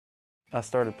I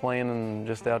started playing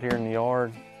just out here in the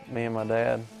yard, me and my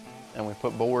dad, and we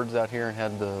put boards out here and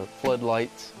had the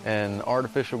floodlights and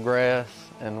artificial grass,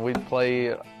 and we'd play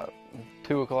at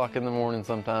 2 o'clock in the morning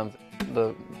sometimes.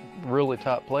 The really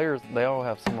top players, they all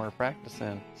have somewhere to practice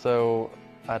in. So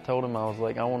I told him, I was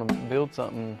like, I want to build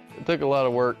something. It took a lot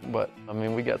of work, but I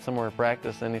mean, we got somewhere to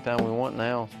practice anytime we want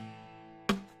now.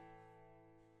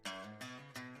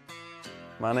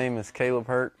 My name is Caleb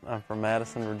Hurt. I'm from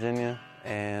Madison, Virginia,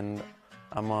 and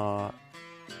I'm a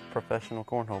professional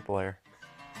cornhole player.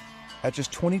 At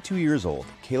just 22 years old,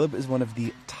 Caleb is one of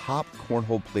the top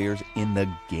cornhole players in the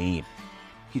game.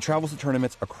 He travels to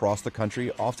tournaments across the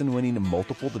country, often winning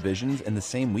multiple divisions in the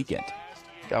same weekend.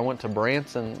 I went to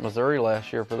Branson, Missouri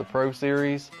last year for the Pro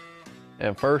Series,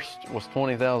 and first was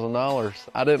 $20,000.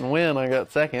 I didn't win, I got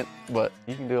second, but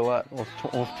you can do a lot with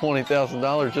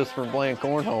 $20,000 just for playing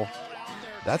cornhole.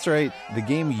 That's right, the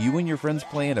game you and your friends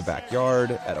play in a backyard,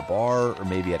 at a bar, or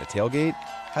maybe at a tailgate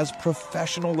has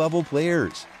professional level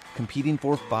players competing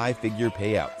for five-figure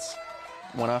payouts.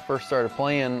 When I first started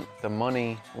playing, the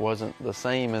money wasn't the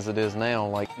same as it is now.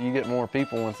 Like, you get more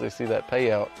people once they see that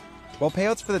payout. While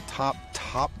payouts for the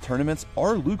top tournaments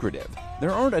are lucrative,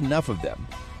 there aren't enough of them,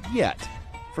 yet,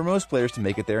 for most players to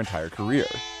make it their entire career.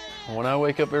 When I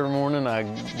wake up every morning, I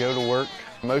go to work.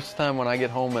 Most of the time when I get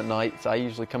home at nights, I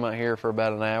usually come out here for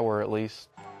about an hour at least.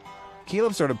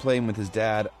 Caleb started playing with his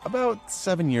dad about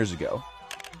 7 years ago.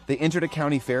 They entered a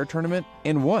county fair tournament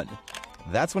and won.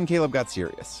 That's when Caleb got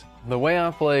serious. The way I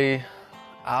play,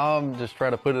 I'll just try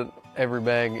to put every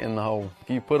bag in the hole. If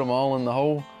you put them all in the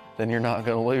hole, then you're not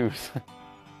going to lose.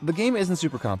 The game isn't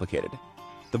super complicated.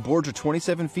 The boards are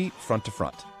 27 feet front to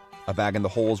front. A bag in the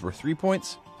hole is worth 3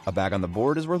 points. A bag on the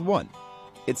board is worth 1.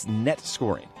 It's net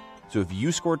scoring. So if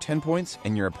you score 10 points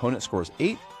and your opponent scores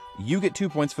 8, you get 2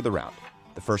 points for the round.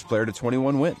 The first player to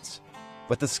 21 wins.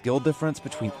 But the skill difference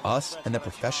between us and the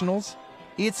professionals,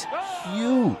 it's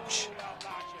huge.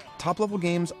 Top-level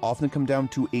games often come down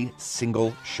to a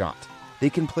single shot.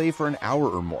 They can play for an hour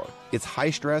or more. It's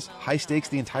high stress, high stakes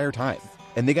the entire time.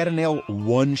 And they got to nail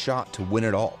one shot to win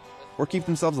it all, or keep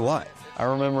themselves alive. I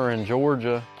remember in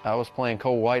Georgia, I was playing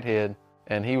Cole Whitehead,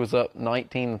 and he was up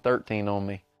 19-13 on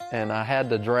me. And I had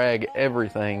to drag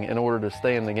everything in order to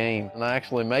stay in the game. And I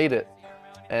actually made it,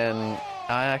 and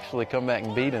I actually come back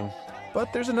and beat him.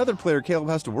 But there's another player Caleb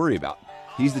has to worry about.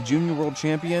 He's the junior world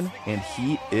champion, and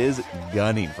he is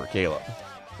gunning for Caleb.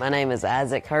 My name is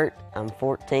Isaac Hurt. I'm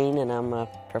 14, and I'm a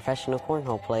professional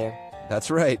cornhole player. That's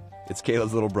right. It's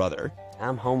Caleb's little brother.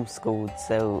 I'm homeschooled,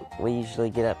 so we usually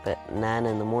get up at 9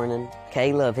 in the morning.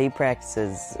 Caleb, he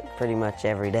practices pretty much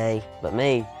every day. But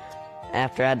me,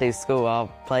 after I do school, I'll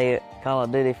play Call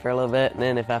of Duty for a little bit, and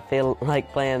then if I feel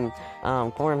like playing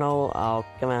cornhole, I'll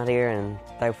come out here and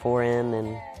throw 4 in,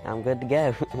 and I'm good to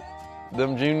go.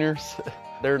 Them juniors,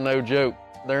 they're no joke.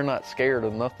 They're not scared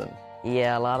of nothing.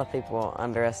 Yeah, a lot of people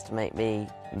underestimate me.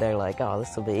 They're like, oh,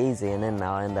 this will be easy, and then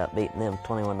I'll end up beating them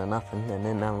 21-0, and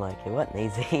then I'm like, it wasn't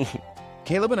easy.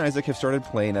 Caleb and Isaac have started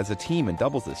playing as a team in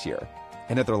doubles this year,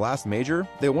 and at their last major,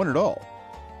 they won it all.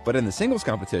 But in the singles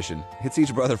competition, it's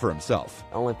each brother for himself.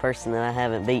 The only person that I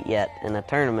haven't beat yet in a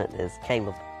tournament is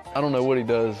Caleb. I don't know what he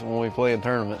does when we play in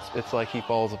tournaments. It's like he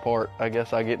falls apart. I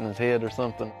guess I get in his head or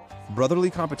something. Brotherly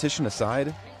competition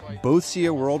aside, both see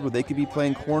a world where they could be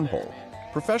playing cornhole,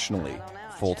 professionally,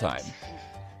 full-time.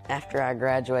 After I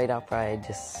graduate, I'll probably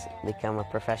just become a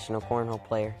professional cornhole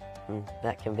player. And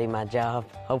that can be my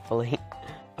job, hopefully.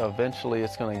 Eventually,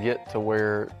 it's going to get to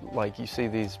where, like, you see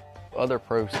these other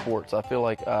pro sports. I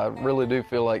really do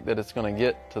feel like that it's going to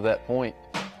get to that point.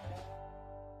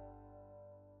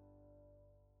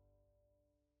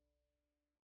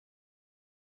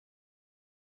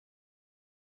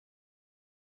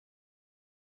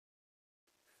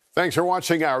 Thanks for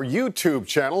watching our YouTube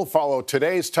channel. Follow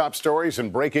today's top stories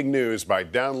and breaking news by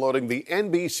downloading the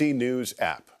NBC News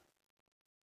app.